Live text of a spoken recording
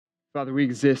Father, we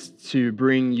exist to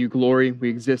bring you glory. We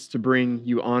exist to bring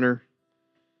you honor.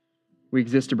 We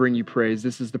exist to bring you praise.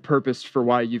 This is the purpose for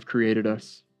why you've created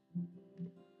us.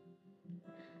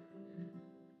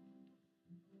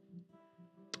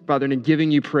 Father, in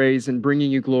giving you praise and bringing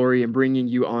you glory and bringing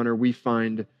you honor, we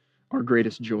find our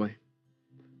greatest joy.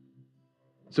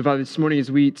 So, Father, this morning as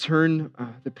we turn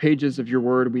the pages of your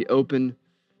word, we open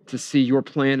to see your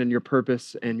plan and your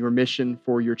purpose and your mission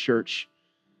for your church.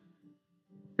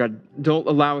 God, don't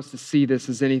allow us to see this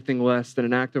as anything less than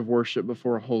an act of worship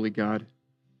before a holy God.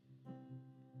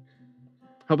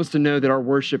 Help us to know that our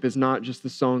worship is not just the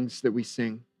songs that we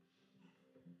sing,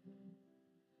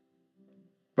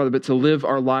 Father, but to live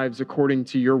our lives according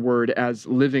to your word as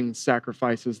living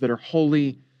sacrifices that are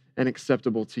holy and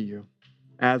acceptable to you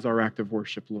as our act of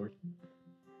worship, Lord.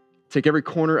 Take every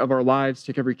corner of our lives,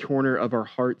 take every corner of our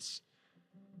hearts,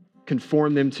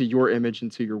 conform them to your image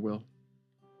and to your will.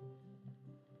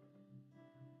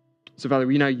 So, Father,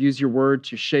 we now use your word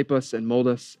to shape us and mold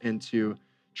us and to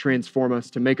transform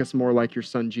us, to make us more like your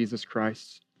Son, Jesus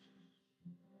Christ,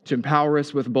 to empower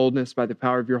us with boldness by the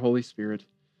power of your Holy Spirit,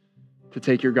 to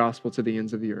take your gospel to the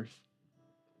ends of the earth.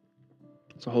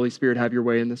 So, Holy Spirit, have your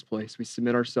way in this place. We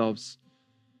submit ourselves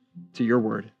to your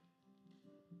word.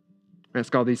 I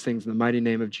ask all these things in the mighty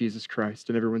name of Jesus Christ.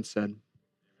 And everyone said,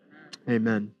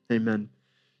 amen. Amen.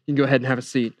 You can go ahead and have a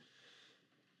seat.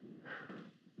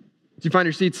 As you find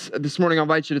your seats this morning, I'll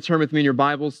invite you to turn with me in your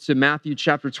Bibles to Matthew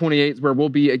chapter 28, where we'll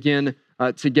be again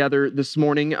together this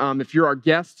morning. If you're our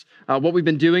guest, what we've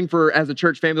been doing as a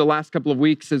church family the last couple of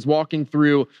weeks is walking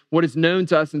through what is known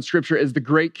to us in Scripture as the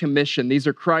Great Commission. These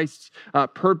are Christ's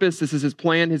purpose. This is his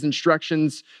plan, his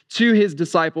instructions to his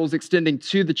disciples, extending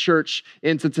to the church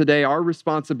into today, our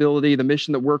responsibility, the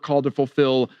mission that we're called to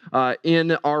fulfill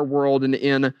in our world and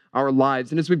in our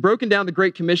lives. And as we've broken down the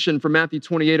Great Commission from Matthew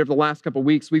 28 over the last couple of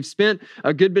weeks, we've spent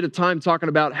a good bit of time talking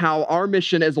about how our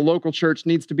mission as a local church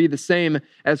needs to be the same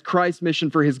as Christ's mission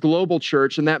for his global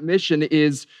church, and that mission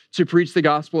is to preach the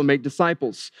gospel and make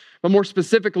disciples. But more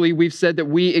specifically, we've said that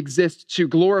we exist to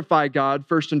glorify God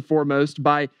first and foremost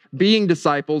by being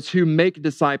disciples who make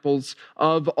disciples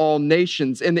of all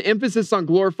nations. And the emphasis on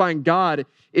glorifying God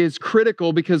is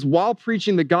critical because while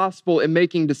preaching the gospel and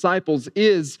making disciples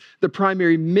is the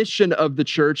primary mission of the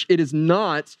church, it is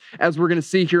not, as we're going to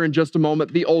see here in just a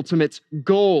moment, the ultimate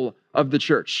goal of the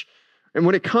church. And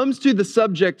when it comes to the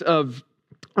subject of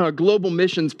global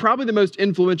missions, probably the most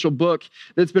influential book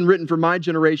that's been written for my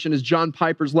generation is John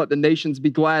Piper's Let the Nations Be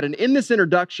Glad. And in this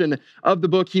introduction of the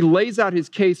book, he lays out his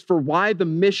case for why the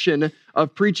mission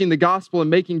of preaching the gospel and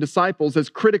making disciples, as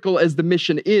critical as the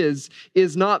mission is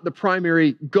not the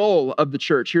primary goal of the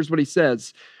church. Here's what he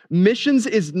says. Missions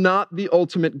is not the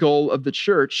ultimate goal of the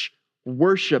church.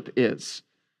 Worship is.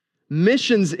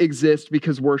 Missions exist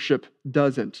because worship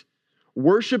doesn't.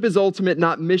 Worship is ultimate,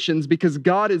 not missions, because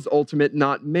God is ultimate,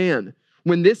 not man.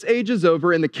 When this age is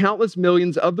over and the countless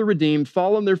millions of the redeemed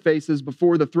fall on their faces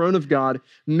before the throne of God,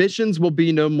 missions will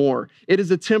be no more. It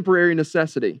is a temporary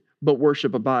necessity, but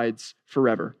worship abides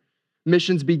forever.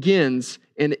 Missions begins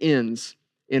and ends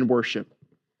in worship.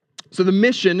 So the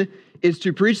mission is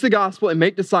to preach the gospel and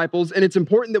make disciples, and it's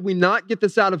important that we not get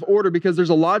this out of order because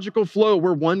there's a logical flow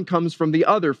where one comes from the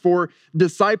other. For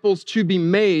disciples to be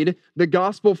made, the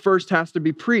gospel first has to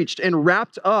be preached, and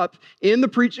wrapped up in the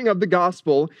preaching of the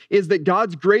gospel is that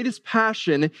God's greatest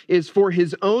passion is for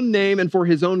his own name and for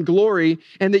his own glory,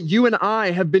 and that you and I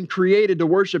have been created to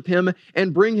worship him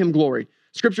and bring him glory.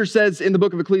 Scripture says in the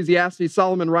book of Ecclesiastes,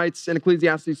 Solomon writes in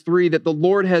Ecclesiastes 3 that the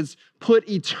Lord has put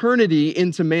eternity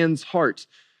into man's heart.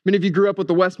 Many of you grew up with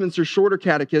the Westminster Shorter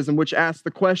Catechism, which asks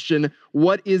the question,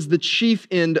 what is the chief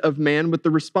end of man? With the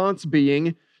response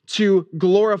being to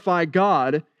glorify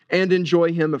God and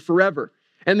enjoy him forever.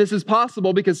 And this is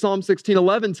possible because Psalm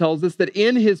 16:11 tells us that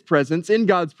in his presence, in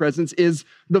God's presence, is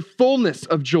the fullness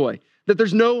of joy. That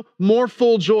there's no more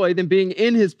full joy than being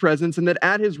in his presence, and that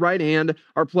at his right hand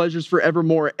are pleasures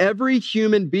forevermore. Every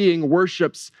human being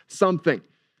worships something.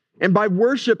 And by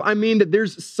worship, I mean that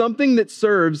there's something that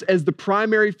serves as the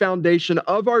primary foundation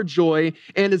of our joy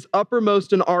and is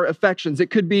uppermost in our affections.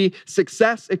 It could be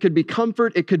success, it could be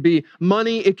comfort, it could be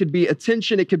money, it could be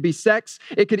attention, it could be sex,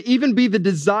 it could even be the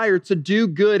desire to do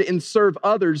good and serve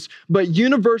others. But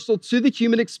universal to the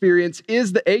human experience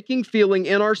is the aching feeling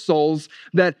in our souls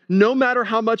that no matter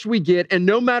how much we get and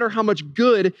no matter how much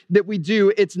good that we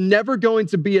do, it's never going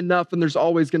to be enough, and there's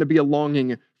always going to be a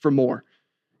longing for more.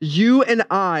 You and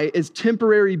I, as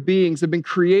temporary beings, have been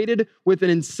created with an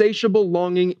insatiable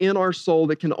longing in our soul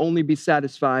that can only be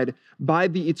satisfied by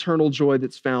the eternal joy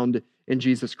that's found in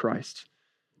Jesus Christ.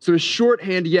 So as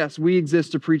shorthand, yes, we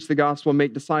exist to preach the gospel and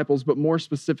make disciples, but more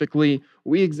specifically,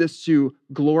 we exist to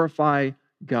glorify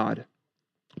God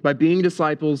by being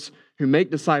disciples who make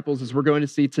disciples, as we're going to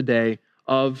see today,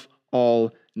 of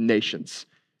all nations.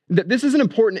 This is an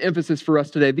important emphasis for us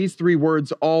today, these three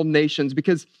words, all nations,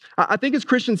 because I think as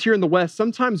Christians here in the West,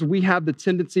 sometimes we have the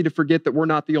tendency to forget that we're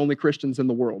not the only Christians in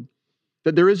the world.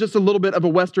 That there is just a little bit of a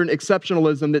Western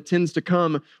exceptionalism that tends to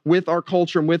come with our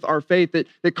culture and with our faith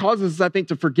that causes us, I think,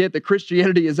 to forget that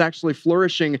Christianity is actually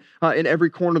flourishing in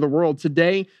every corner of the world.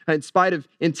 Today, in spite of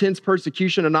intense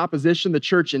persecution and opposition, the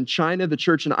church in China, the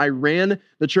church in Iran,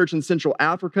 the church in Central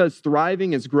Africa is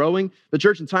thriving, is growing. The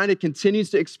church in China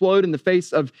continues to explode in the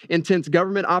face of intense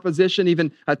government opposition.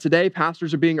 Even today,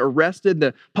 pastors are being arrested.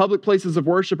 The public places of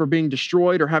worship are being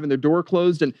destroyed or having their door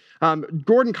closed. And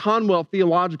Gordon Conwell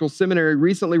Theological Seminary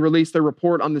recently released their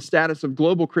report on the status of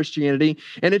global Christianity,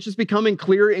 and it's just becoming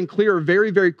clearer and clearer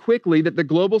very, very quickly that the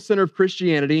global center of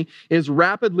Christianity is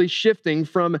rapidly shifting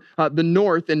from the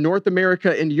north in North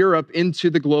America and Europe into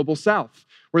the global south,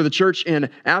 where the church in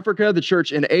Africa, the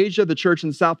church in Asia, the church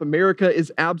in South America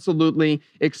is absolutely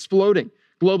exploding.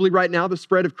 Globally right now, the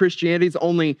spread of Christianity is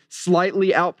only slightly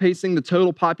outpacing the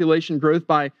total population growth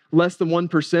by less than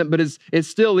 1%, but is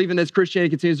still, even as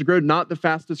Christianity continues to grow, not the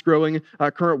fastest growing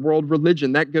current world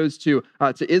religion. That goes to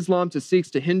Islam, to Sikhs,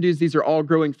 to Hindus. These are all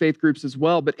growing faith groups as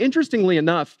well. But interestingly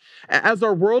enough, as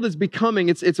our world is becoming,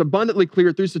 it's abundantly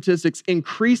clear through statistics,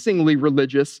 increasingly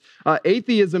religious,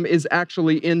 atheism is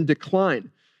actually in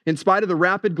decline. In spite of the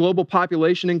rapid global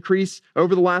population increase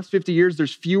over the last 50 years,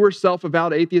 there's fewer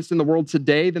self-avowed atheists in the world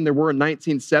today than there were in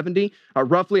 1970.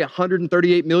 Roughly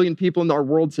 138 million people in our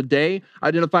world today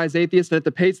identify as atheists, and at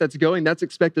the pace that's going, that's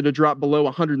expected to drop below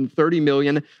 130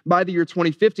 million by the year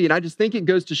 2050. And I just think it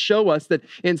goes to show us that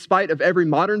in spite of every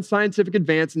modern scientific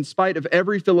advance, in spite of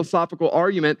every philosophical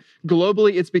argument,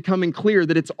 globally it's becoming clear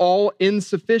that it's all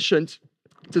insufficient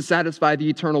to satisfy the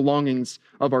eternal longings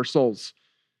of our souls.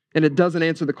 And it doesn't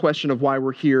answer the question of why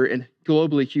we're here, and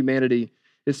globally humanity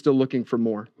is still looking for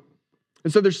more.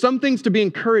 And so there's some things to be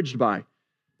encouraged by.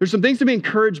 There's some things to be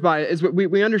encouraged by as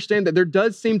we understand that there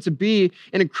does seem to be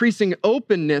an increasing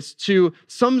openness to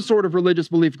some sort of religious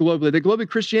belief globally. That globally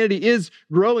Christianity is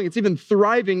growing. It's even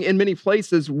thriving in many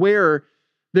places where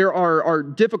there are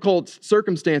difficult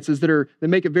circumstances that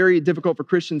make it very difficult for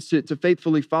Christians to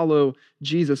faithfully follow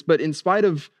Jesus. But in spite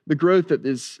of the growth that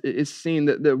is seen,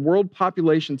 the world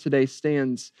population today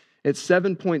stands at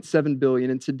 7.7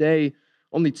 billion. And today,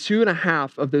 only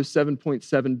 2.5 of those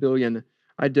 7.7 billion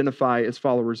identify as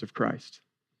followers of Christ.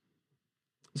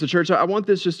 So church, I want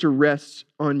this just to rest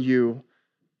on you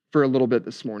for a little bit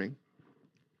this morning.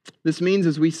 This means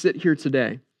as we sit here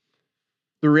today,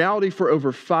 the reality for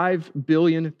over 5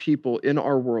 billion people in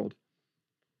our world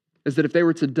is that if they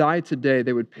were to die today,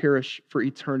 they would perish for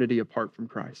eternity apart from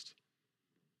Christ.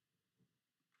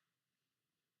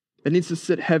 It needs to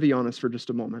sit heavy on us for just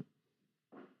a moment.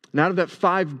 And out of that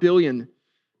 5 billion,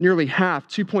 nearly half,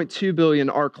 2.2 billion,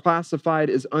 are classified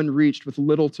as unreached with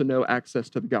little to no access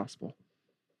to the gospel.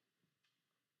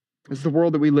 It's the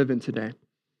world that we live in today.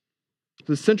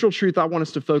 The central truth I want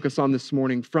us to focus on this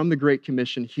morning from the Great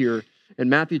Commission here in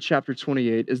Matthew chapter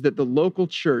 28 is that the local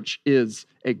church is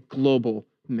a global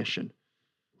mission.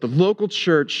 The local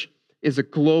church is a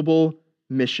global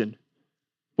mission.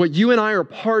 What you and I are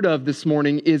part of this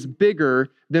morning is bigger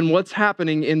than what's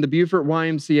happening in the Beaufort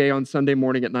YMCA on Sunday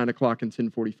morning at 9 o'clock and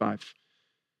 10:45.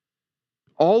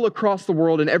 All across the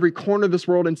world, in every corner of this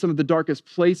world, in some of the darkest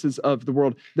places of the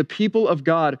world, the people of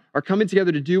God are coming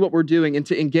together to do what we're doing and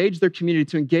to engage their community,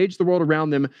 to engage the world around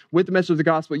them with the message of the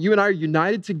gospel. You and I are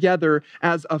united together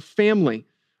as a family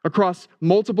across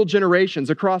multiple generations,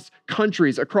 across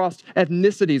countries, across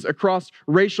ethnicities, across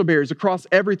racial barriers, across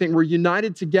everything. We're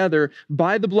united together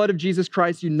by the blood of Jesus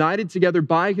Christ, united together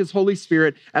by His Holy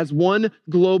Spirit as one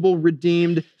global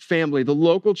redeemed family. The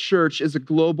local church is a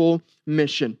global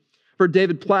mission. Heard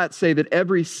David Platt say that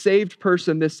every saved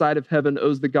person this side of heaven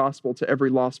owes the gospel to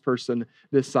every lost person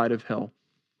this side of hell.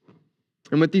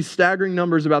 And with these staggering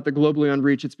numbers about the globally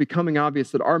unreached, it's becoming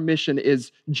obvious that our mission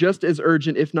is just as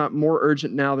urgent, if not more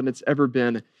urgent now than it's ever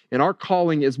been. And our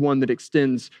calling is one that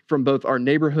extends from both our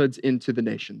neighborhoods into the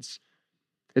nations.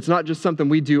 It's not just something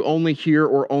we do only here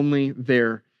or only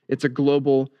there. It's a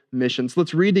global mission. So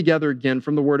let's read together again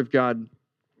from the Word of God.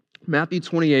 Matthew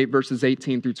 28, verses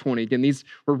 18 through 20. Again,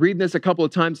 we're reading this a couple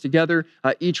of times together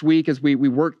each week as we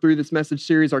work through this message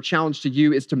series. Our challenge to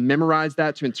you is to memorize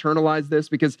that, to internalize this,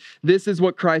 because this is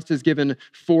what Christ has given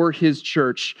for His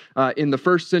church in the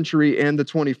first century and the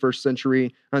 21st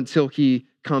century until He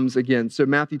comes again. So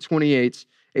Matthew 28,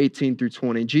 18 through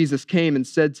 20. Jesus came and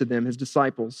said to them, his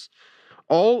disciples,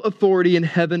 all authority in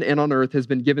heaven and on earth has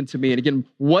been given to me. And again,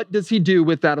 what does he do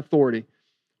with that authority?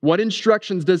 What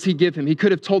instructions does he give him? He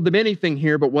could have told them anything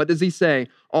here, but what does he say?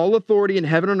 All authority in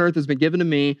heaven and on earth has been given to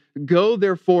me. Go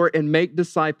therefore and make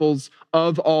disciples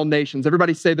of all nations.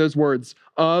 Everybody say those words,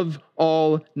 of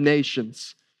all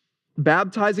nations.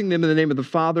 Baptizing them in the name of the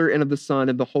Father and of the Son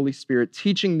and the Holy Spirit,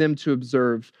 teaching them to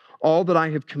observe all that I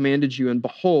have commanded you. And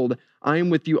behold, I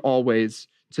am with you always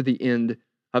to the end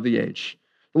of the age.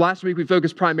 Last week, we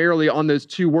focused primarily on those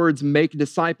two words, make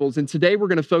disciples. And today, we're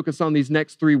going to focus on these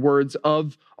next three words,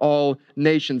 of all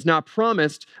nations. Now, I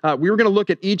promised we were going to look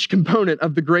at each component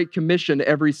of the Great Commission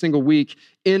every single week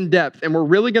in depth. And we're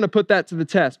really going to put that to the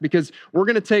test because we're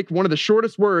going to take one of the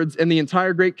shortest words in the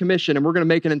entire Great Commission and we're going to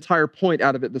make an entire point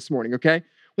out of it this morning, okay? I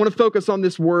want to focus on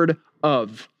this word,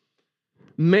 of.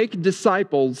 Make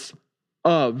disciples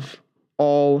of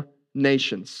all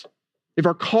nations. If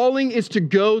our calling is to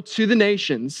go to the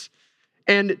nations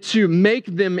and to make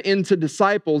them into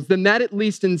disciples, then that at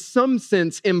least in some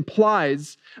sense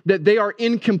implies that they are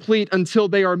incomplete until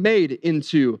they are made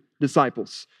into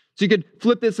disciples. So you could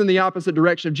flip this in the opposite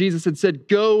direction. If Jesus had said,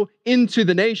 go into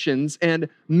the nations and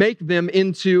make them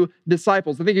into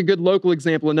disciples. I think a good local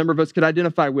example a number of us could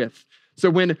identify with. So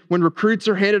when recruits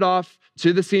are handed off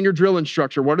to the senior drill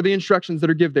instructor, what are the instructions that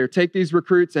are given there? Take these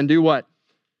recruits and do what?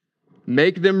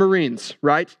 Make them Marines,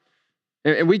 right?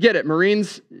 And we get it.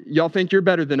 Marines, y'all think you're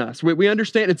better than us. We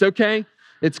understand. It's okay.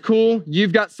 It's cool.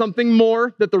 You've got something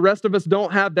more that the rest of us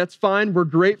don't have. That's fine. We're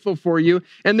grateful for you.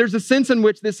 And there's a sense in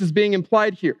which this is being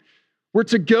implied here. We're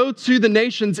to go to the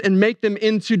nations and make them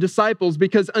into disciples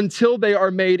because until they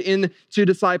are made into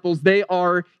disciples, they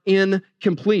are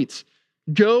incomplete.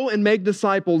 Go and make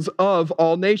disciples of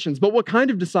all nations. But what kind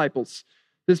of disciples?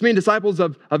 Does this mean disciples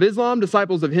of Islam,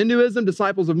 disciples of Hinduism,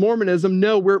 disciples of Mormonism?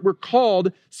 No, we're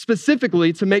called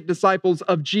specifically to make disciples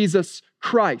of Jesus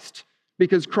Christ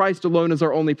because Christ alone is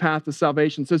our only path to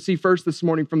salvation. So see first this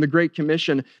morning from the Great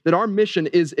Commission that our mission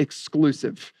is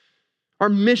exclusive. Our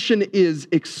mission is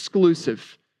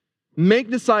exclusive. Make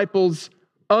disciples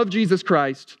of Jesus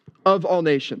Christ of all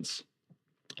nations.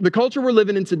 The culture we're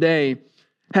living in today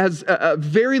has a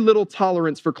very little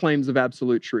tolerance for claims of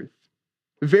absolute truth.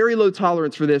 Very low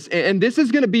tolerance for this. And this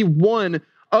is going to be one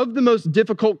of the most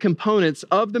difficult components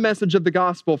of the message of the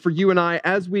gospel for you and I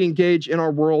as we engage in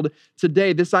our world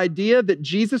today. This idea that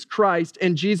Jesus Christ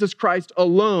and Jesus Christ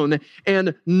alone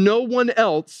and no one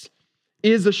else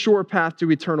is a sure path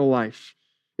to eternal life.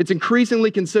 It's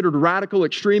increasingly considered radical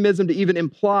extremism to even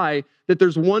imply that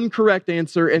there's one correct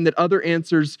answer and that other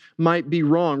answers might be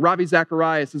wrong. Ravi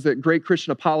Zacharias is a great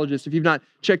Christian apologist. If you've not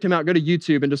checked him out, go to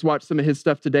YouTube and just watch some of his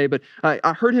stuff today. But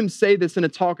I heard him say this in a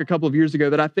talk a couple of years ago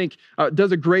that I think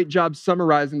does a great job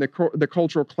summarizing the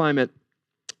cultural climate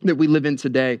that we live in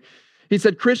today. He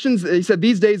said,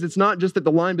 these days, it's not just that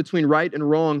the line between right and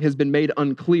wrong has been made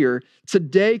unclear.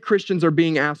 Today, Christians are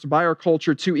being asked by our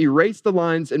culture to erase the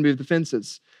lines and move the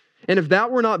fences. And if that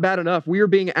were not bad enough, we are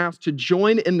being asked to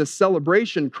join in the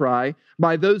celebration cry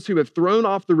by those who have thrown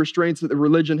off the restraints that the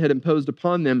religion had imposed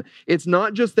upon them. It's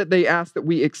not just that they ask that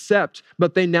we accept,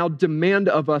 but they now demand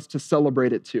of us to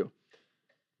celebrate it too.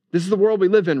 This is the world we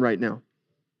live in right now.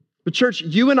 But church,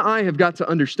 you and I have got to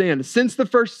understand, since the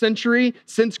first century,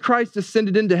 since Christ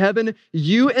ascended into heaven,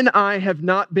 you and I have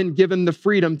not been given the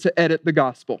freedom to edit the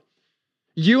gospel.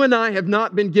 You and I have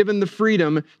not been given the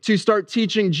freedom to start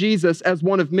teaching Jesus as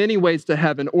one of many ways to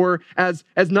heaven or as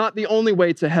not the only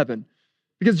way to heaven.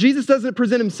 Because Jesus doesn't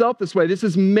present himself this way. This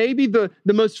is maybe the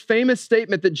most famous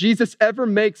statement that Jesus ever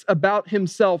makes about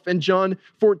himself in John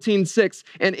 14:6.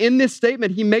 And in this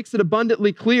statement, he makes it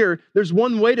abundantly clear there's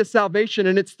one way to salvation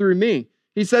and it's through me.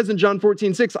 He says in John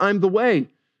 14:6, I'm the way,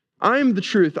 I am the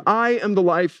truth, I am the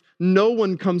life. No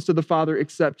one comes to the Father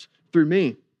except through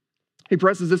me. He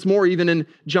presses this more even in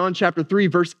John chapter 3,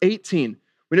 verse 18.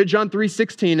 We know John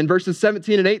 3:16 and verses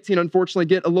 17 and 18 unfortunately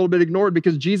get a little bit ignored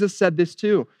because Jesus said this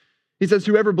too. He says,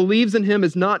 whoever believes in him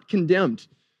is not condemned.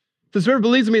 He says, whoever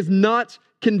believes in me is not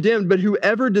condemned, but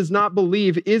whoever does not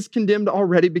believe is condemned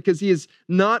already because he has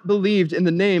not believed in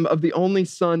the name of the only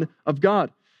Son of God.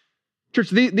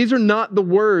 Church, these are not the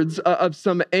words of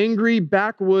some angry,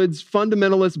 backwoods,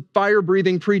 fundamentalist,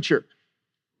 fire-breathing preacher.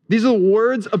 These are the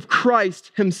words of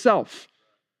Christ himself,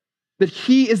 that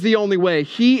he is the only way,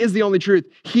 he is the only truth,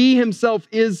 he himself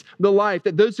is the life,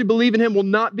 that those who believe in him will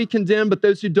not be condemned, but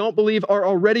those who don't believe are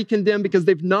already condemned because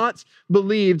they've not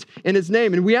believed in his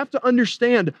name. And we have to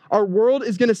understand our world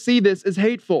is going to see this as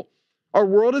hateful. Our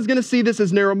world is going to see this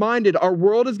as narrow-minded. Our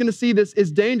world is going to see this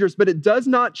as dangerous, but it does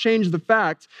not change the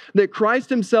fact that Christ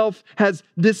himself has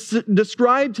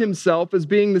described himself as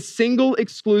being the single,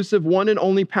 exclusive, one and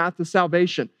only path to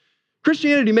salvation.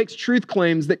 Christianity makes truth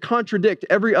claims that contradict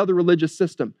every other religious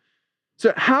system.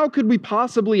 So how could we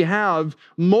possibly have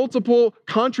multiple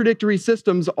contradictory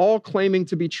systems all claiming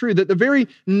to be true? That the very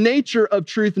nature of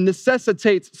truth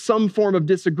necessitates some form of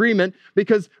disagreement,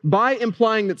 because by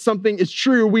implying that something is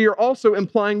true, we are also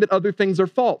implying that other things are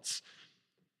false.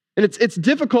 And it's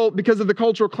difficult because of the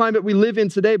cultural climate we live in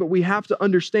today, but we have to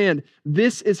understand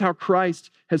this is how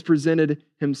Christ has presented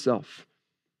himself.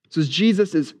 So as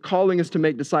Jesus is calling us to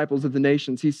make disciples of the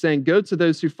nations, he's saying, go to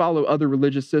those who follow other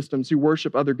religious systems, who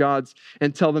worship other gods,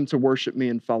 and tell them to worship me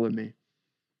and follow me.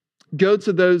 Go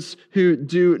to those who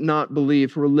do not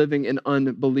believe, who are living in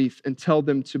unbelief, and tell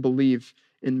them to believe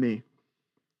in me.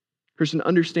 Christian,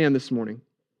 understand this morning,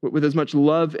 with as much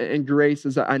love and grace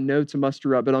as I know to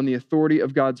muster up, but on the authority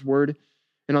of God's word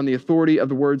and on the authority of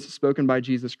the words spoken by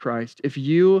Jesus Christ, if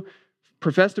you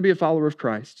profess to be a follower of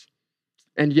Christ,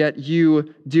 and yet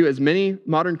you do as many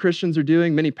modern Christians are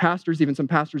doing, many pastors, even some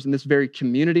pastors in this very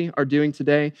community are doing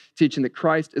today, teaching that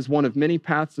Christ is one of many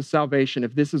paths to salvation.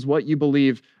 If this is what you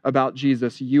believe about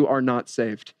Jesus, you are not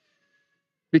saved,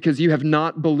 because you have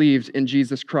not believed in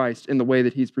Jesus Christ in the way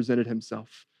that he's presented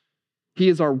himself. He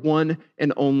is our one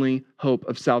and only hope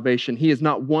of salvation. He is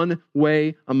not one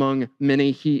way among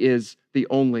many. He is the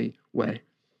only way.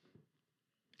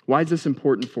 Why is this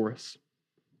important for us?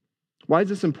 Why is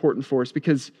this important for us?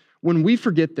 Because when we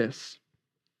forget this,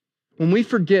 when we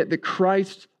forget that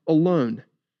Christ alone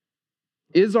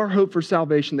is our hope for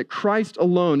salvation, that Christ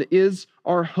alone is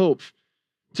our hope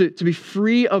to be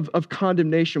free of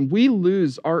condemnation, we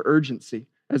lose our urgency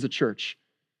as a church.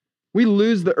 We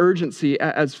lose the urgency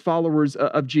as followers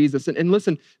of Jesus. And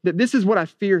listen, that this is what I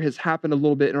fear has happened a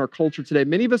little bit in our culture today.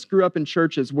 Many of us grew up in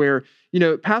churches where,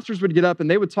 pastors would get up and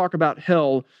they would talk about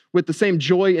hell with the same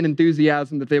joy and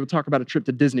enthusiasm that they would talk about a trip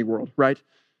to Disney World, right?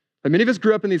 And many of us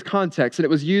grew up in these contexts, and it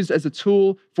was used as a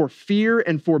tool for fear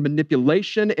and for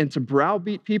manipulation and to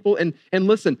browbeat people. And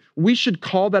listen, we should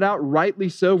call that out, rightly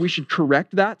so. We should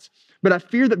correct that. But I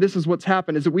fear that this is what's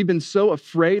happened, is that we've been so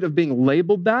afraid of being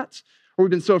labeled that, or we've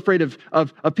been so afraid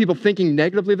of people thinking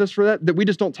negatively of us for that we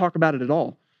just don't talk about it at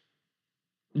all.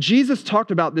 Jesus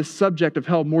talked about this subject of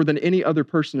hell more than any other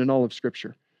person in all of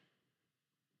Scripture.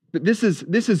 This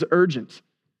is urgent.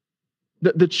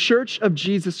 The Church of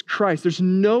Jesus Christ, there's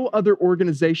no other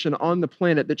organization on the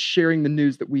planet that's sharing the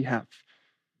news that we have.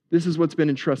 This is what's been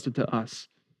entrusted to us,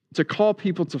 to call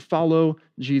people to follow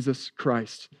Jesus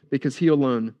Christ, because he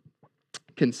alone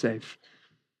can save.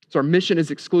 So our mission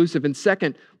is exclusive. And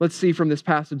second, let's see from this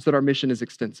passage that our mission is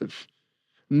extensive.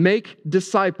 Make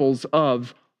disciples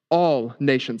of all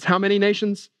nations. How many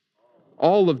nations?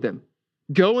 All of them.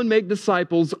 Go and make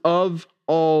disciples of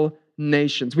all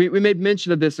nations. We made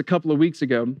mention of this a couple of weeks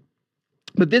ago,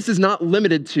 but this is not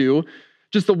limited to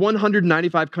just the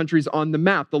 195 countries on the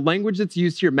map. The language that's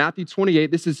used here, Matthew 28,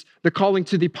 this is the calling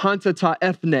to the panta ta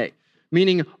ethne,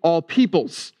 meaning all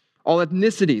peoples, all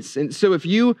ethnicities. And so if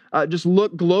you just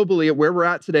look globally at where we're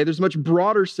at today, there's a much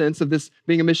broader sense of this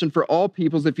being a mission for all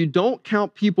peoples. If you don't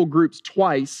count people groups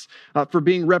twice for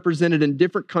being represented in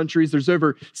different countries, there's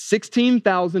over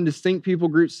 16,000 distinct people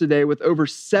groups today, with over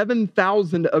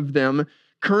 7,000 of them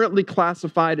currently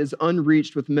classified as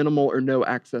unreached with minimal or no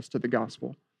access to the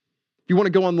gospel. If you want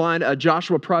to go online,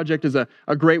 Joshua Project is a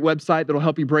great website that'll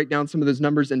help you break down some of those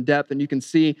numbers in depth, and you can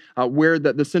see where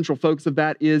the central focus of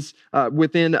that is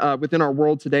within our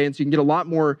world today, and so you can get a lot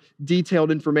more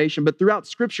detailed information. But throughout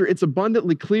Scripture, it's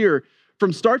abundantly clear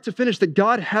from start to finish that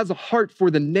God has a heart for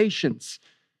the nations.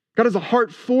 God has a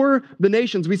heart for the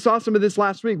nations. We saw some of this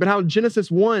last week, but how in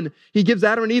Genesis 1, he gives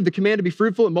Adam and Eve the command to be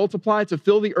fruitful and multiply, to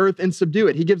fill the earth and subdue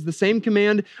it. He gives the same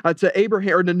command to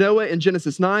Abraham or to Noah in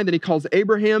Genesis 9 that he calls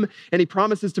Abraham, and he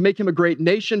promises to make him a great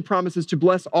nation, promises to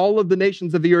bless all of the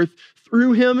nations of the earth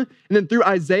through him. And then through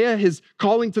Isaiah, his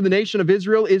calling to the nation of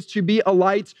Israel is to be a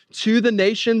light to the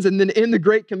nations. And then in the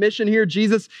Great Commission here,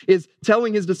 Jesus is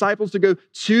telling his disciples to go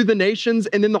to the nations.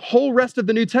 And then the whole rest of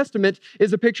the New Testament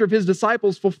is a picture of his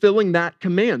disciples fulfilling that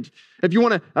command. If you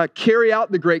want to carry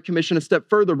out the Great Commission a step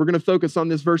further, we're going to focus on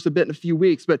this verse a bit in a few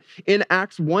weeks. But in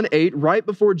Acts 1:8, right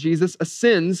before Jesus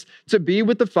ascends to be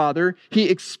with the Father, he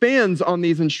expands on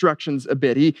these instructions a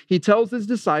bit. He tells his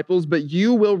disciples, but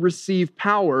you will receive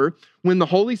power when the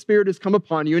Holy Spirit has come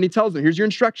upon you. And he tells them, here's your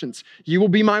instructions. You will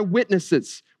be my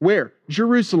witnesses. Where?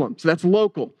 Jerusalem. So that's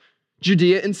local.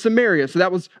 Judea and Samaria. So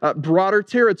that was broader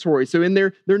territory. So in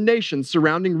their nation,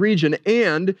 surrounding region,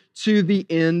 and to the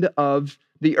end of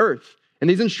the earth. And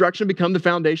these instructions become the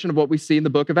foundation of what we see in the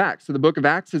book of Acts. So the book of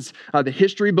Acts is the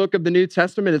history book of the New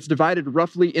Testament. It's divided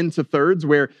roughly into thirds,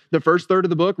 where the first third of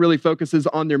the book really focuses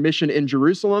on their mission in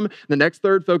Jerusalem. The next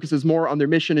third focuses more on their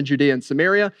mission in Judea and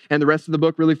Samaria. And the rest of the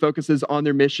book really focuses on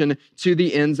their mission to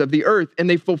the ends of the earth. And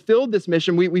they fulfilled this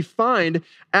mission. We find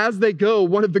as they go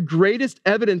one of the greatest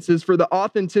evidences for the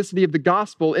authenticity of the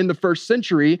gospel in the first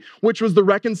century, which was the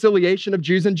reconciliation of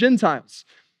Jews and Gentiles.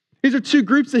 These are two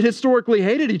groups that historically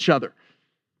hated each other.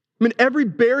 I mean, every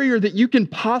barrier that you can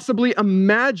possibly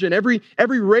imagine, every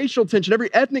racial tension,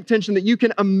 every ethnic tension that you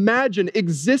can imagine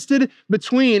existed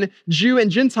between Jew and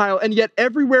Gentile. And yet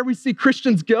everywhere we see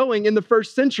Christians going in the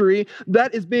first century,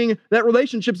 that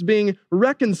relationship's being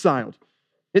reconciled.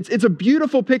 It's a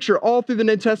beautiful picture all through the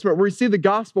New Testament where we see the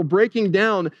gospel breaking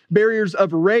down barriers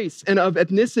of race and of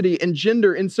ethnicity and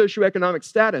gender and socioeconomic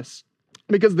status.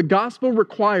 Because the gospel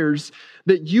requires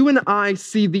that you and I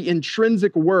see the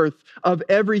intrinsic worth of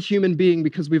every human being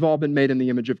because we've all been made in the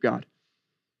image of God.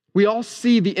 We all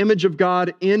see the image of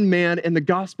God in man, and the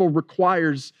gospel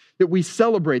requires that we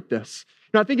celebrate this.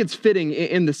 Now, I think it's fitting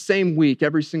in the same week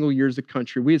every single year as a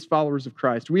country, we as followers of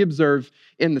Christ, we observe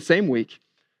in the same week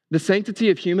the sanctity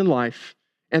of human life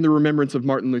and the remembrance of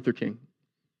Martin Luther King.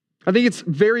 I think it's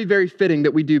very, very fitting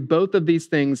that we do both of these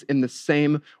things in the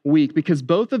same week because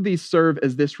both of these serve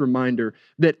as this reminder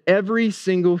that every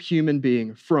single human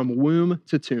being from womb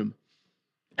to tomb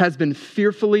has been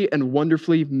fearfully and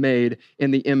wonderfully made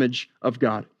in the image of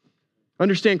God.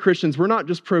 Understand, Christians, we're not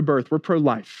just pro-birth, we're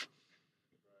pro-life.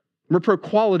 We're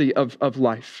pro-quality of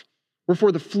life. We're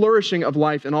for the flourishing of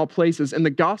life in all places, and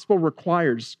the gospel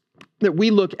requires that we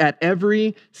look at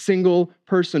every single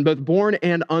person, both born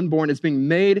and unborn, as being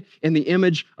made in the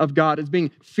image of God, as being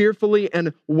fearfully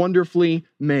and wonderfully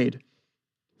made.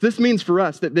 This means for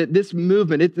us that this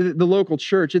movement, the local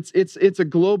church, it's a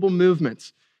global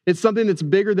movement. It's something that's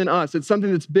bigger than us. It's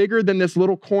something that's bigger than this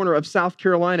little corner of South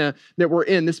Carolina that we're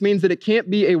in. This means that it can't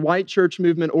be a white church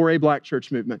movement or a black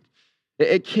church movement.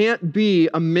 It can't be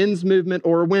a men's movement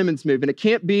or a women's movement. It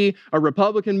can't be a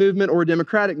Republican movement or a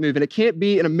Democratic movement. It can't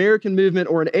be an American movement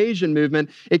or an Asian movement.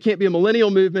 It can't be a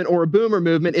millennial movement or a boomer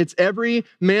movement. It's every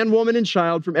man, woman, and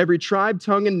child from every tribe,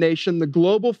 tongue, and nation, the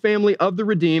global family of the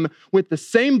redeemed, with the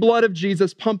same blood of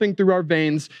Jesus pumping through our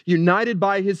veins, united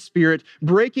by his Spirit,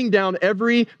 breaking down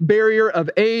every barrier of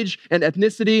age and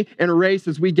ethnicity and race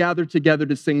as we gather together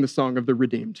to sing the song of the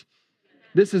redeemed.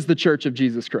 This is the church of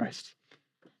Jesus Christ.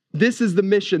 This is the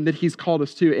mission that he's called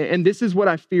us to. And this is what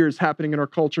I fear is happening in our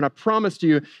culture. And I promised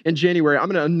you in January, I'm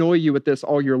going to annoy you with this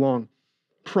all year long.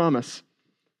 Promise.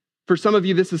 For some of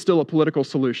you, this is still a political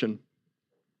solution.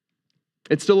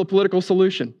 It's still a political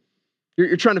solution.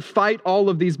 You're trying to fight all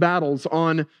of these battles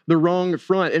on the wrong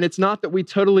front. And it's not that we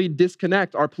totally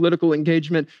disconnect our political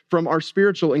engagement from our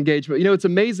spiritual engagement. You know, it's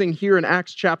amazing here in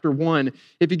Acts chapter 1.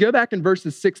 If you go back in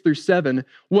verses 6 through 7,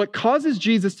 what causes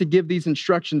Jesus to give these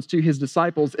instructions to his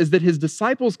disciples is that his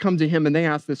disciples come to him and they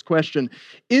ask this question: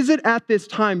 is it at this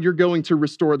time you're going to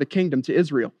restore the kingdom to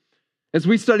Israel? As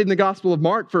we studied in the Gospel of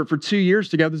Mark for 2 years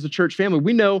together as a church family,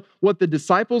 we know what the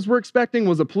disciples were expecting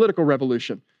was a political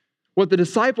revolution. What the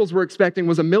disciples were expecting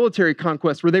was a military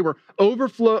conquest where they were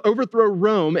overthrow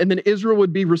Rome and then Israel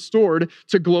would be restored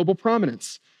to global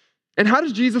prominence. And how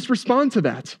does Jesus respond to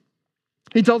that?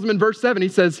 He tells them in verse 7, he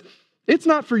says, it's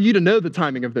not for you to know the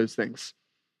timing of those things.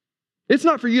 It's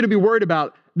not for you to be worried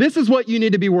about. This is what you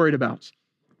need to be worried about: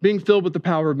 being filled with the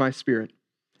power of my Spirit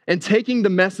and taking the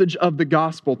message of the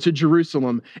gospel to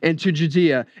Jerusalem and to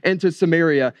Judea and to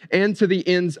Samaria and to the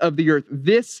ends of the earth.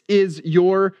 This is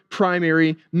your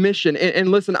primary mission. And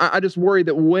listen, I just worry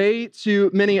that way too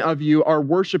many of you are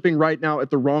worshiping right now at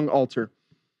the wrong altar.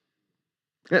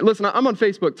 And listen, I'm on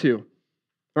Facebook too.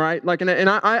 All right,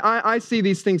 I see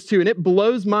these things too, and it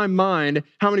blows my mind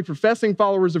how many professing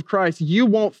followers of Christ you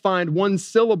won't find one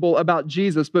syllable about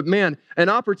Jesus. But man, an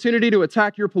opportunity to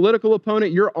attack your political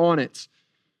opponent, you're on it.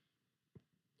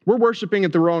 We're worshiping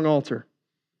at the wrong altar.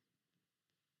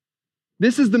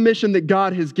 This is the mission that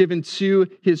God has given to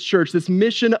his church, this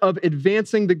mission of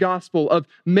advancing the gospel, of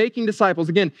making disciples.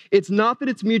 Again, it's not that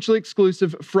it's mutually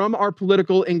exclusive from our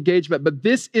political engagement, but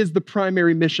this is the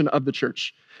primary mission of the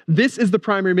church. This is the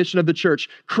primary mission of the church.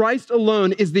 Christ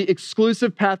alone is the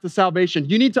exclusive path to salvation.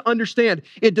 You need to understand,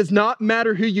 it does not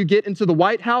matter who you get into the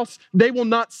White House. They will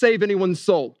not save anyone's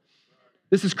soul.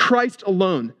 This is Christ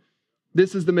alone.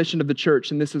 This is the mission of the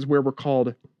church, and this is where we're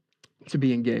called to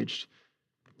be engaged.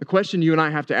 The question you and I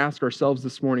have to ask ourselves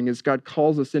this morning as God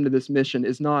calls us into this mission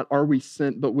is not, are we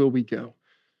sent, but will we go?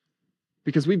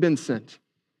 Because we've been sent.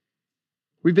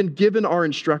 We've been given our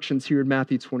instructions here in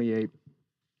Matthew 28.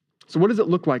 So what does it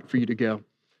look like for you to go?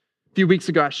 A few weeks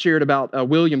ago, I shared about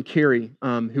William Carey,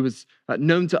 who was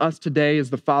known to us today as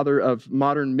the father of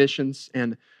modern missions.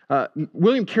 And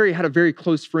William Carey had a very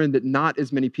close friend that not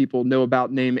as many people know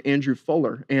about named Andrew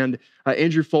Fuller. And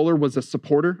Andrew Fuller was a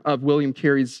supporter of William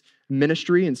Carey's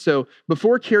ministry. And so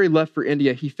before Carey left for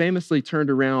India, he famously turned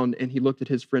around and he looked at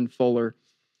his friend Fuller.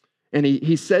 And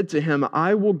he said to him,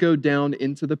 "I will go down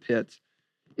into the pit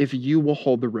if you will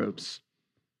hold the ropes.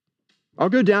 I'll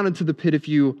go down into the pit if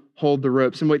you hold the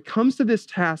ropes." And when it comes to this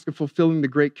task of fulfilling the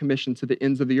Great Commission to the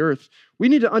ends of the earth, we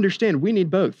need to understand we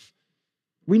need both.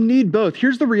 We need both.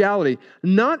 Here's the reality.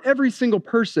 Not every single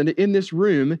person in this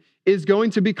room is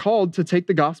going to be called to take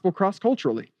the gospel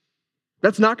cross-culturally.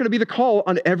 That's not going to be the call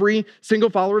on every single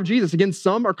follower of Jesus. Again,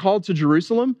 some are called to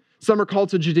Jerusalem. Some are called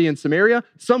to Judea and Samaria.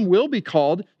 Some will be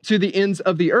called to the ends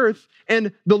of the earth.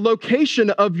 And the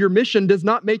location of your mission does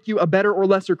not make you a better or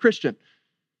lesser Christian.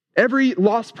 Every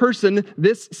lost person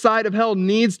this side of hell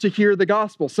needs to hear the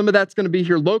gospel. Some of that's going to be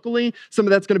here locally. Some of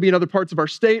that's going to be in other parts of our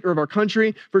state or of our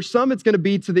country. For some, it's going to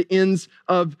be to the ends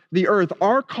of the earth.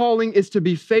 Our calling is to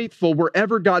be faithful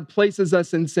wherever God places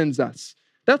us and sends us.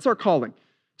 That's our calling.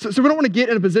 So we don't want to get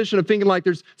in a position of thinking like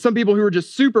there's some people who are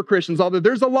just super Christians, although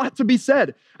there's a lot to be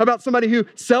said about somebody who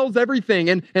sells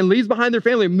everything and leaves behind their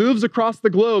family, moves across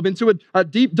the globe into a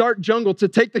deep, dark jungle to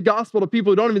take the gospel to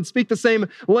people who don't even speak the same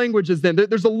language as them.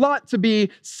 There's a lot to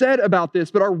be said about this,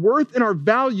 but our worth and our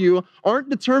value aren't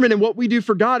determined in what we do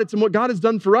for God. It's in what God has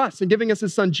done for us and giving us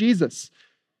his son, Jesus.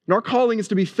 And our calling is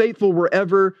to be faithful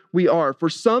wherever we are. For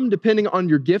some, depending on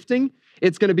your gifting,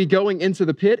 it's going to be going into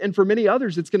the pit. And for many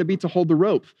others, it's going to be to hold the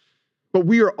rope. But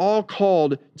we are all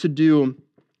called to do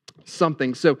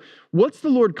something. So what's the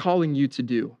Lord calling you to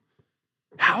do?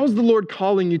 How's the Lord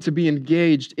calling you to be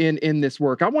engaged in this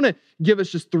work? I want to give us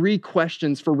just 3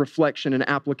 questions for reflection and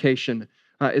application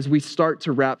as we start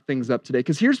to wrap things up today.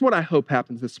 Because here's what I hope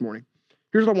happens this morning.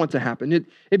 Here's what I want to happen.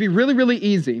 It'd be really, really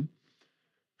easy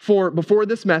before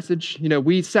this message,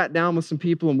 we sat down with some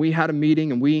people and we had a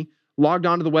meeting and we logged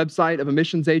onto the website of a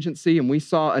missions agency and we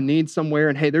saw a need somewhere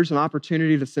and hey, there's an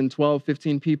opportunity to send 12,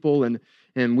 15 people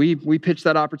and we pitched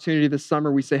that opportunity this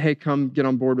summer. We say, hey, come get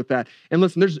on board with that. And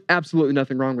listen, there's absolutely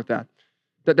nothing wrong with that.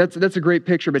 That's a great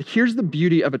picture, but here's the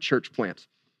beauty of a church plant.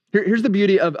 Here's the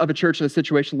beauty of a church in a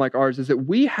situation like ours is that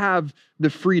we have the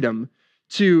freedom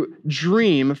to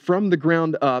dream from the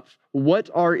ground up what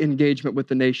our engagement with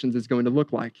the nations is going to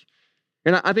look like.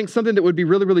 And I think something that would be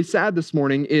really, really sad this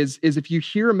morning is if you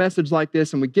hear a message like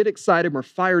this and we get excited, we're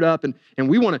fired up, and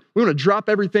we want to drop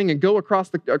everything and go across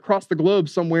the globe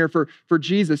somewhere for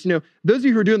Jesus. Those of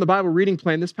you who are doing the Bible reading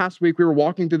plan, this past week we were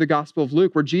walking through the Gospel of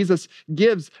Luke where Jesus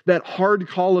gives that hard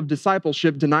call of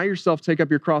discipleship, deny yourself, take up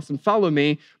your cross and follow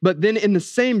me. But then in the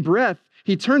same breath,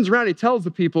 he turns around, he tells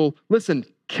the people, listen,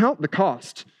 count the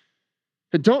cost.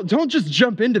 Don't just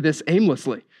jump into this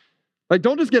aimlessly.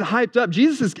 Don't just get hyped up.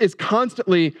 Jesus is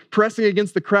constantly pressing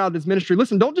against the crowd in his ministry.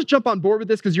 Listen, don't just jump on board with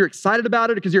this because you're excited about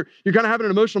it or because you're kind of having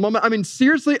an emotional moment. I mean,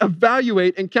 seriously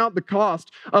evaluate and count the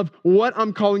cost of what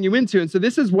I'm calling you into. And so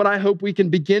this is what I hope we can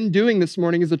begin doing this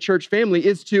morning as a church family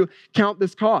is to count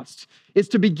this cost. Is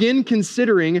to begin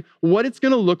considering what it's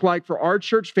going to look like for our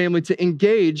church family to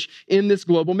engage in this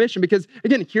global mission. Because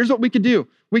again, here's what we could do.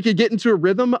 We could get into a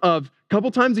rhythm of a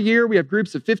couple times a year, we have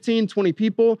groups of 15, 20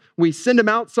 people. We send them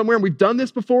out somewhere, and we've done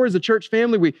this before as a church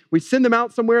family. We send them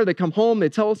out somewhere, they come home, they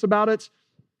tell us about it.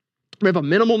 We have a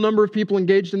minimal number of people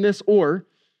engaged in this. Or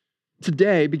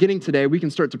beginning today, we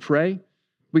can start to pray,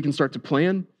 we can start to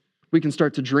plan, we can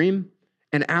start to dream,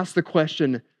 and ask the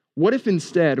question, what if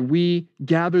instead we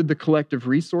gathered the collective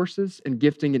resources and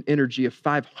gifting and energy of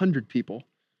 500 people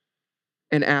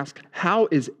and ask, how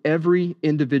is every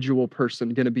individual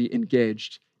person going to be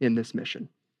engaged in this mission?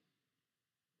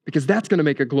 Because that's going to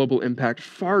make a global impact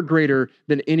far greater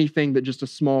than anything that just a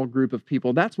small group of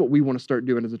people. That's what we want to start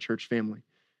doing as a church family,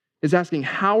 is asking,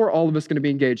 how are all of us going to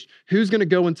be engaged? Who's going to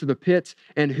go into the pit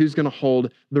and who's going to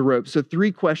hold the rope? So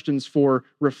 3 questions for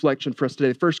reflection for us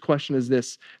today. The first question is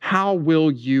this: how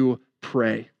will you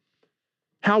pray?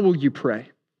 How will you pray?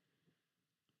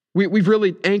 We've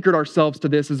really anchored ourselves to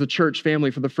this as a church family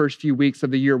for the first few weeks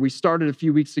of the year. We started a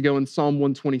few weeks ago in Psalm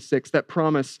 126, that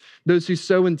promise, those who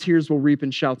sow in tears will reap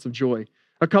in shouts of joy.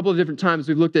 A couple of different times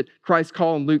we've looked at Christ's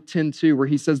call in Luke 10:2, where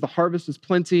he says, the harvest is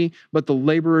plenty, but the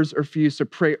laborers are few. So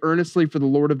pray earnestly for the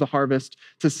Lord of the harvest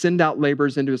to send out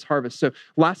laborers into his harvest. So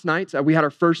last night, we had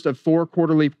our first of 4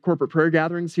 quarterly corporate prayer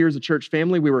gatherings here as a church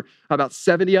family. We were about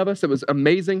 70 of us. It was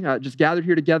amazing, just gathered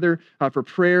here together for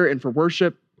prayer and for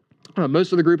worship.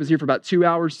 Most of the group is here for about 2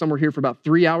 hours. Some were here for about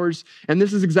 3 hours. And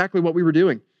this is exactly what we were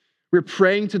doing. We were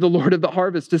praying to the Lord of the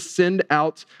harvest to send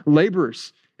out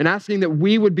laborers. and asking that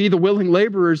we would be the willing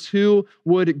laborers who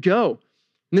would go.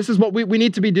 And this is what we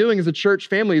need to be doing as a church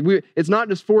family. It's not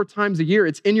just 4 times a year.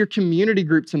 It's in your community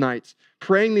group tonight,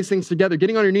 praying these things together,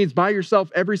 getting on your knees by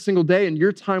yourself every single day in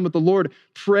your time with the Lord,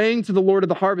 praying to the Lord of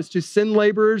the harvest to send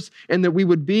laborers and that we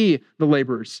would be the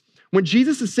laborers. When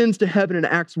Jesus ascends to heaven in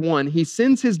Acts 1, he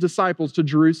sends his disciples to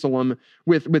Jerusalem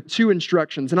with 2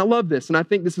 instructions. And I love this, and I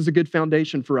think this is a good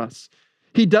foundation for us.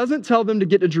 He doesn't tell them to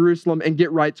get to Jerusalem and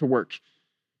get right to work.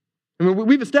 I mean,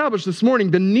 we've established this morning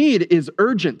the need is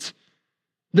urgent.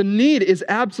 The need is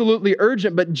absolutely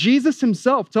urgent, but Jesus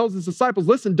himself tells his disciples,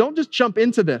 listen, don't just jump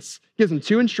into this. He gives them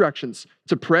 2 instructions,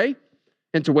 to pray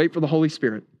and to wait for the Holy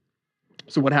Spirit.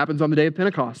 So what happens on the day of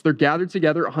Pentecost? They're gathered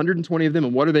together, 120 of them,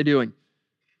 and what are they doing?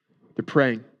 They're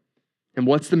praying. And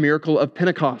what's the miracle of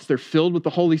Pentecost? They're filled with the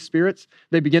Holy Spirit.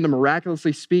 They begin to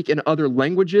miraculously speak in other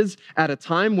languages at a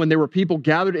time when there were people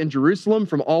gathered in Jerusalem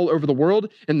from all over the world.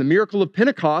 And the miracle of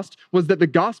Pentecost was that the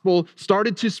gospel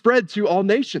started to spread to all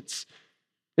nations.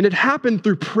 And it happened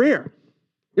through prayer.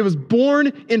 It was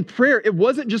born in prayer. It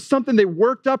wasn't just something they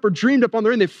worked up or dreamed up on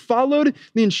their own. They followed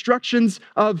the instructions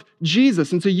of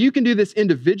Jesus. And so you can do this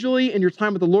individually in your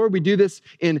time with the Lord. We do this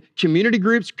in community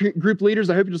groups, group leaders.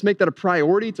 I hope you just make that a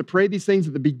priority to pray these things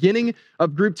at the beginning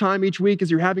of group time each week as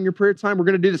you're having your prayer time. We're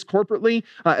going to do this corporately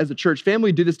as a church family.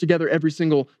 We do this together every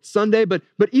single Sunday. But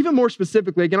even more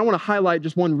specifically, again, I want to highlight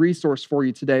just one resource for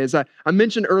you today. As I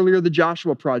mentioned earlier, the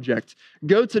Joshua Project.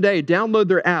 Go today, download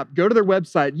their app, go to their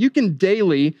website. You can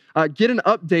daily get an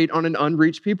update on an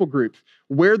unreached people group,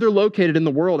 where they're located in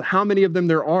the world, how many of them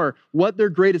there are, what their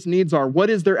greatest needs are, what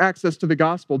is their access to the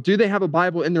gospel, do they have a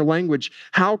Bible in their language,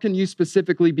 how can you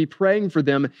specifically be praying for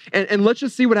them, and let's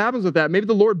just see what happens with that. Maybe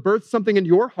the Lord births something in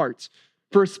your heart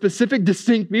for a specific,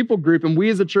 distinct people group, and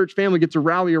we as a church family get to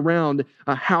rally around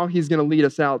how he's going to lead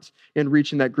us out in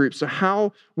reaching that group. So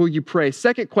how will you pray?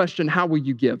 Second question, how will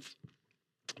you give?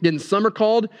 Again, some are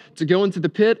called to go into the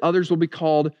pit, others will be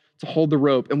called to hold the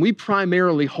rope. And we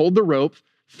primarily hold the rope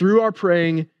through our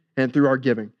praying and through our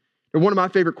giving. And one of my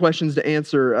favorite questions to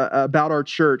answer about our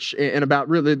church and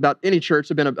about any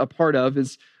church I've been a part of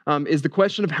is the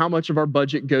question of how much of our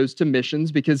budget goes to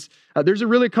missions, because there's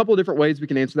a couple of different ways we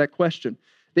can answer that question.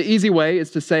 The easy way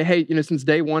is to say, hey, since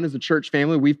day one as a church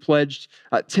family, we've pledged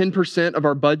 10% of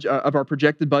our budget, of our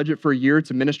projected budget for a year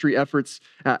to ministry efforts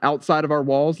outside of our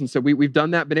walls. And so we've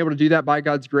done that, been able to do that by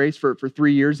God's grace for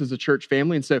 3 years as a church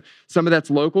family. And so some of that's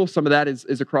local, some of that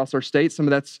is across our state, some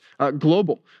of that's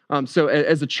global. So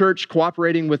as a church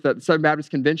cooperating with the Southern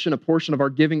Baptist Convention, a portion of our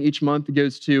giving each month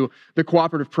goes to the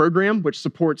cooperative program, which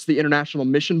supports the International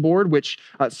Mission Board, which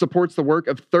supports the work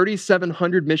of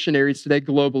 3,700 missionaries today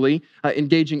globally,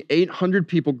 engaging 800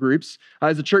 people groups.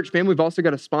 As a church family, we've also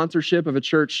got a sponsorship of a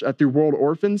church through World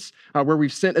Orphans, where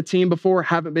we've sent a team before,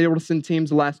 haven't been able to send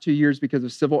teams the last 2 years because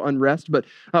of civil unrest. But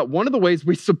one of the ways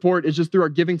we support is just through our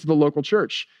giving to the local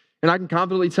church. And I can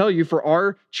confidently tell you, for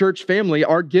our church family,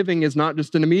 our giving is not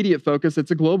just an immediate focus,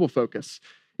 it's a global focus.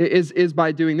 It is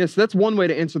by doing this. So that's one way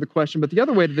to answer the question. But the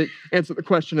other way to answer the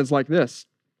question is like this,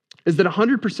 is that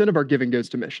 100% of our giving goes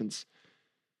to missions.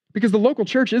 Because the local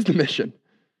church is the mission.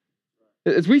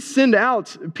 As we send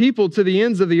out people to the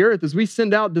ends of the earth, as we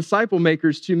send out disciple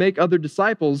makers to make other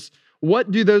disciples, what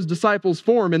do those disciples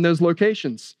form in those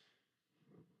locations?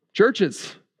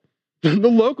 Churches. The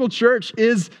local church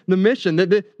is the mission.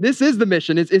 This is the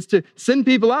mission. It's to send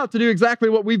people out to do exactly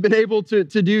what we've been able to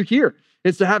do here.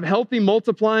 It's to have healthy,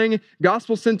 multiplying,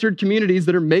 gospel-centered communities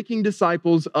that are making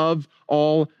disciples of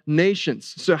all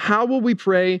nations. So how will we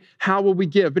pray? How will we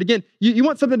give? But again, you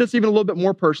want something that's even a little bit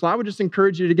more personal. I would just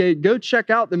encourage you to go check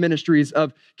out the ministries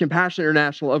of Compassion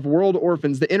International, of World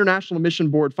Orphans, the International Mission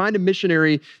Board. Find a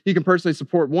missionary you can personally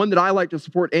support. One that I like to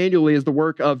support annually is the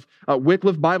work of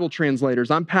Wycliffe Bible translators.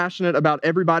 I'm passionate about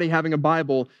everybody having a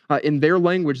Bible in their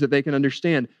language that they can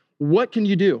understand. What can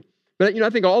you do? But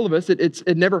I think all of us,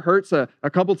 it never hurts a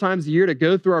couple times a year to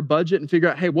go through our budget and figure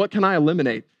out, hey, what can I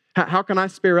eliminate? How can I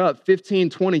spare up $15,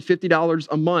 $20, $50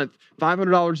 a month,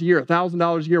 $500 a year,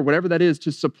 $1,000 a year, whatever that is,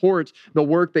 to support the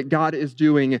work that God is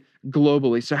doing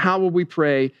globally? So how will we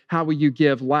pray? How will you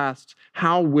give? Last,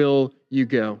 how will you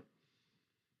go?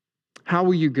 How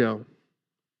will you go?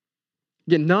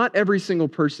 Again, not every single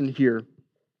person here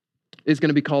is going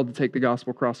to be called to take the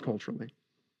gospel cross-culturally.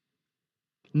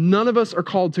 None of us are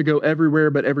called to go everywhere,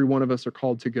 but every one of us are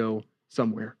called to go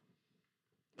somewhere.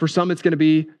 For some, it's going to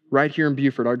be right here in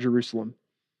Beaufort, our Jerusalem.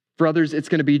 For others, it's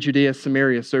going to be Judea,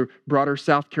 Samaria, so broader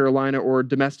South Carolina or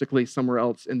domestically somewhere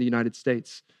else in the United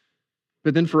States.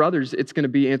 But then for others, it's going to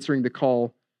be answering the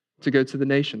call to go to the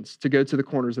nations, to go to the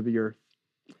corners of the earth.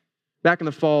 Back in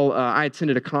the fall, I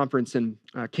attended a conference in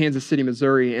Kansas City,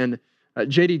 Missouri, and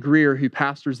J.D. Greer, who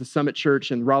pastors the Summit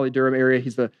Church in Raleigh-Durham area,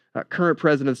 he's the current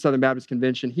president of the Southern Baptist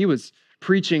Convention. He was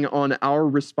preaching on our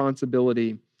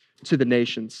responsibility to the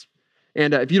nations.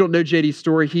 And if you don't know JD's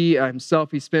story, he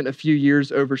spent a few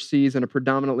years overseas in a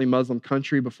predominantly Muslim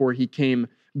country before he came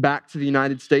back to the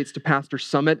United States to pastor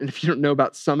Summit. And if you don't know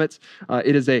about Summit,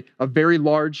 it is a very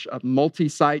large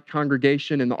multi-site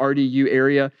congregation in the RDU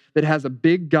area that has a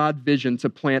big God vision to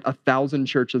plant 1,000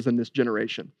 churches in this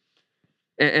generation.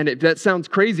 And if that sounds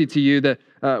crazy to you,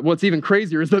 what's even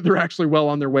crazier is that they're actually well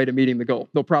on their way to meeting the goal.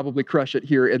 They'll probably crush it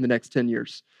here in the next 10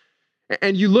 years.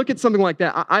 And you look at something like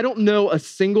that, I don't know a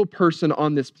single person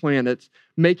on this planet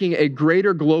making a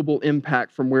greater global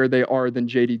impact from where they are than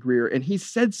J.D. Greer. And he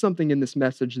said something in this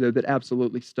message, though, that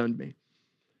absolutely stunned me.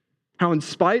 How in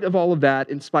spite of all of that,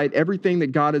 in spite of everything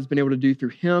that God has been able to do through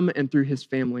him and through his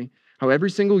family, how every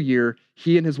single year,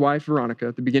 he and his wife, Veronica,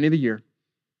 at the beginning of the year,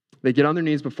 they get on their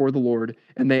knees before the Lord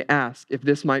and they ask if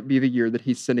this might be the year that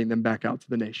he's sending them back out to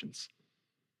the nations.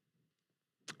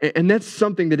 And that's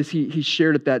something that as he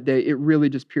shared it that day, it really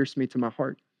just pierced me to my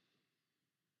heart.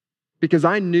 Because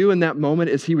I knew in that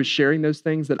moment as he was sharing those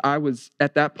things that I was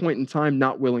at that point in time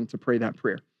not willing to pray that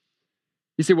prayer.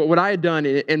 You see, what I had done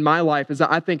in my life is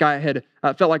I think I had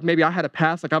felt like maybe I had a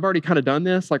past, like I've already kind of done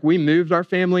this. Like we moved our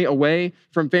family away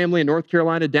from family in North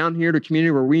Carolina down here to a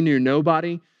community where we knew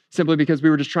nobody, simply because we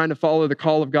were just trying to follow the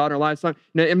call of God in our lives.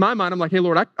 Now, in my mind, I'm like, hey,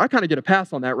 Lord, I kind of get a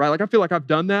pass on that, right? Like I feel like I've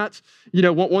done that,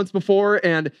 once before,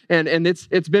 and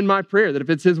it's been my prayer that if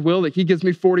it's his will, that he gives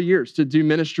me 40 years to do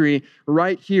ministry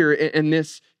right here in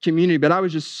this community. But I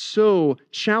was just so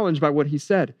challenged by what he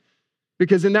said,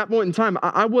 because in that point in time,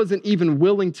 I wasn't even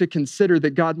willing to consider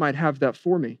that God might have that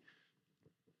for me.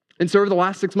 And so over the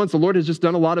last 6 months, the Lord has just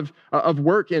done a lot of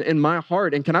work in my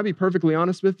heart. And can I be perfectly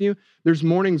honest with you? There's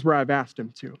mornings where I've asked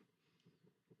him to.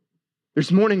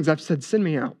 There's mornings I've said, send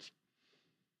me out.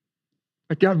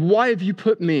 Like, God, why have you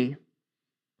put me?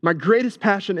 My greatest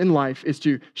passion in life is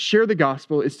to share the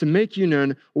gospel, is to make you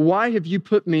known. Why have you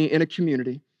put me in a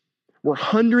community where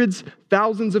hundreds,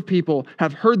 thousands of people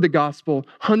have heard the gospel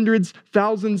hundreds,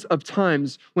 thousands of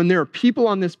times, when there are people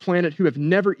on this planet who have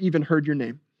never even heard your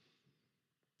name?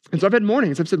 And so I've had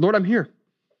mornings, I've said, Lord, I'm here.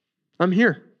 I'm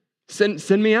here. Send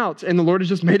me out. And the Lord has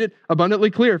just made it abundantly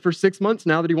clear for 6 months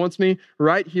now that he wants me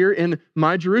right here in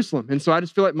my Jerusalem. And so I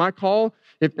just feel like my call,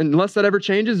 unless that ever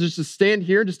changes, is just to stand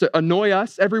here, just to annoy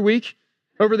us every week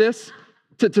over this,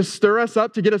 to stir us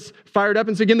up, to get us fired up.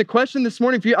 And so again, the question this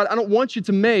morning for you, I don't want you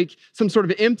to make some sort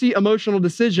of empty emotional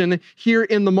decision here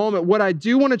in the moment. What I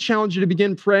do want to challenge you to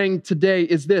begin praying today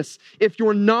is this. If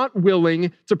you're not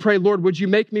willing to pray, Lord, would you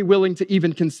make me willing to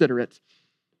even consider it?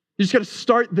 You just got to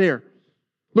start there.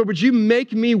 Lord, would you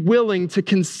make me willing to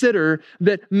consider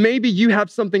that maybe you have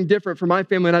something different for my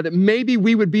family and I, that maybe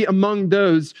we would be among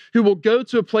those who will go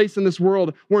to a place in this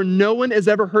world where no one has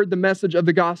ever heard the message of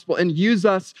the gospel and use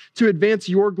us to advance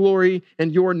your glory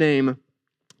and your name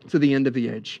to the end of the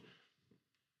age.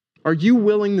 Are you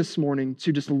willing this morning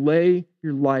to just lay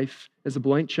your life as a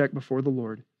blank check before the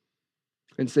Lord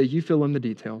and say, you fill in the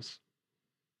details?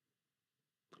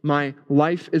 My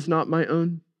life is not my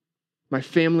own. My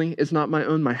family is not my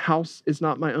own. My house is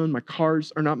not my own. My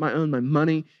cars are not my own. My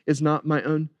money is not my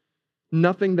own.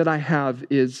 Nothing that I have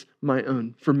is my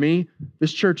own. For me,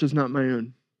 this church is not my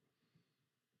own.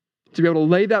 To be able to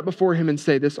lay that before him and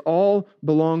say, this all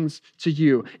belongs to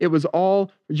you. It was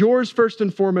all yours first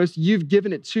and foremost. You've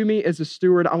given it to me as a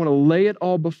steward. I want to lay it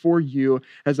all before you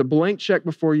as a blank check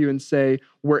before you and say,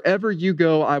 wherever you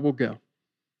go, I will go.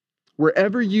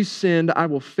 Wherever you send, I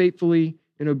will faithfully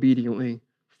and obediently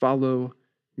follow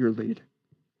your lead.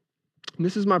 And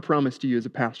this is my promise to you as a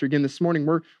pastor. Again, this morning,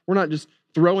 we're not just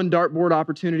throwing dartboard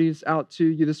opportunities out to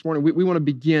you this morning. We want to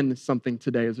begin something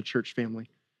today as a church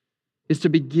family. Is to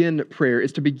begin prayer,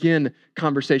 is to begin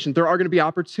conversations. There are going to be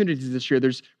opportunities this year.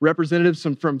 There's representatives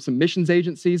from some missions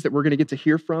agencies that we're going to get to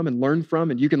hear from and learn from,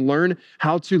 and you can learn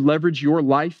how to leverage your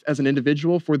life as an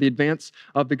individual for the advance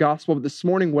of the gospel. But this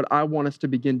morning, what I want us to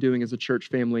begin doing as a church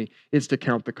family is to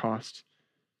count the cost.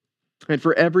 And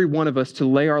for every one of us to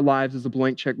lay our lives as a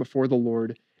blank check before the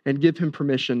Lord and give him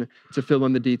permission to fill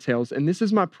in the details. And this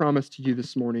is my promise to you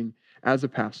this morning as a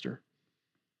pastor,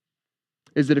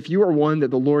 is that if you are one that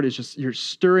the Lord is just, you're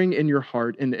stirring in your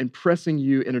heart and pressing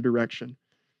you in a direction,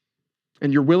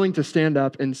 and you're willing to stand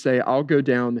up and say, I'll go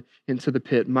down into the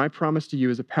pit, my promise to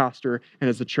you as a pastor and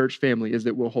as a church family is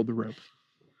that we'll hold the rope.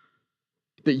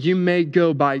 That you may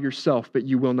go by yourself, but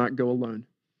you will not go alone.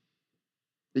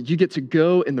 That you get to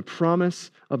go in the promise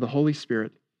of the Holy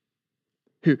Spirit.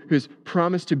 who has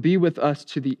promised to be with us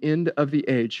to the end of the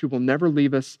age, who will never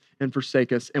leave us and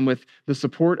forsake us, and with the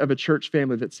support of a church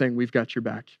family that's saying, we've got your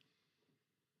back.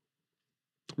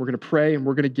 We're going to pray and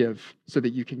we're going to give so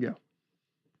that you can go.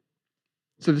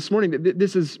 So this morning,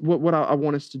 this is what I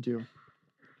want us to do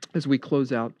as we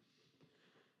close out.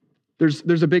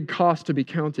 There's a big cost to be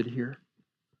counted here.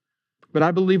 But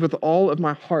I believe with all of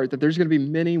my heart that there's going to be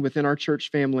many within our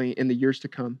church family in the years to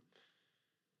come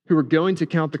who are going to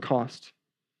count the cost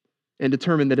and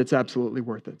determine that it's absolutely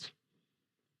worth it.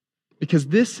 Because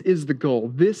this is the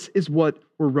goal. This is what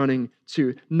we're running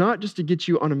to. Not just to get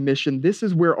you on a mission. This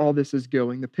is where all this is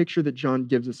going. The picture that John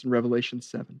gives us in Revelation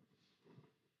 7.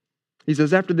 He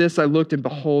says, after this I looked and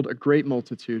behold a great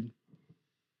multitude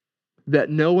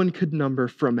that no one could number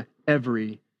from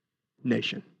every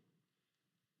nation.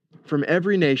 From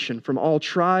every nation, from all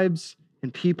tribes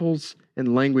and peoples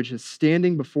and languages,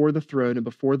 standing before the throne and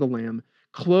before the Lamb,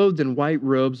 clothed in white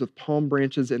robes with palm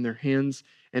branches in their hands,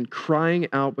 and crying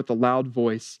out with a loud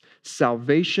voice,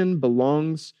 salvation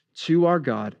belongs to our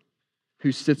God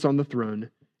who sits on the throne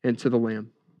and to the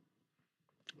Lamb.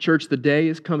 Church, the day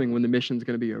is coming when the mission is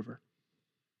going to be over.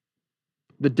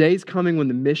 The day's coming when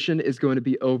the mission is going to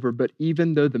be over, but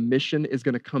even though the mission is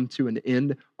going to come to an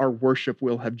end, our worship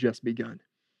will have just begun.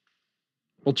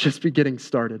 We'll just be getting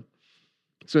started.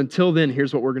 So until then,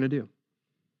 here's what we're going to do.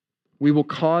 We will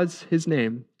cause his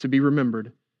name to be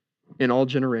remembered in all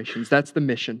generations. That's the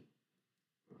mission.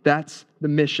 That's the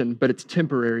mission, but it's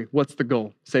temporary. What's the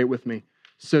goal? Say it with me.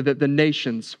 So that the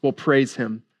nations will praise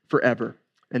him forever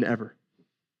and ever.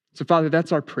 So Father,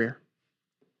 that's our prayer.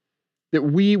 That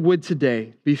we would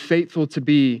today be faithful to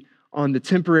be on the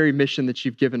temporary mission that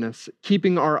you've given us,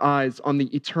 keeping our eyes on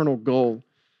the eternal goal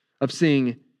of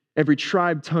seeing every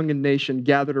tribe, tongue, and nation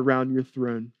gathered around your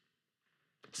throne,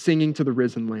 singing to the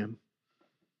risen Lamb.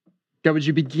 God, would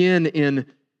you begin in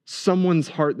someone's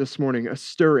heart this morning, a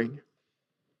stirring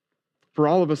for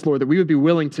all of us, Lord, that we would be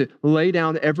willing to lay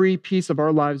down every piece of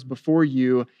our lives before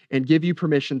you and give you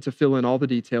permission to fill in all the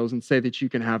details and say that you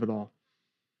can have it all.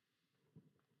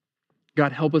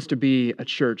 God, help us to be a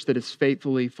church that is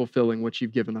faithfully fulfilling what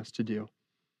you've given us to do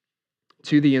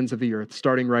to the ends of the earth,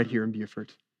 starting right here in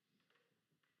Beaufort.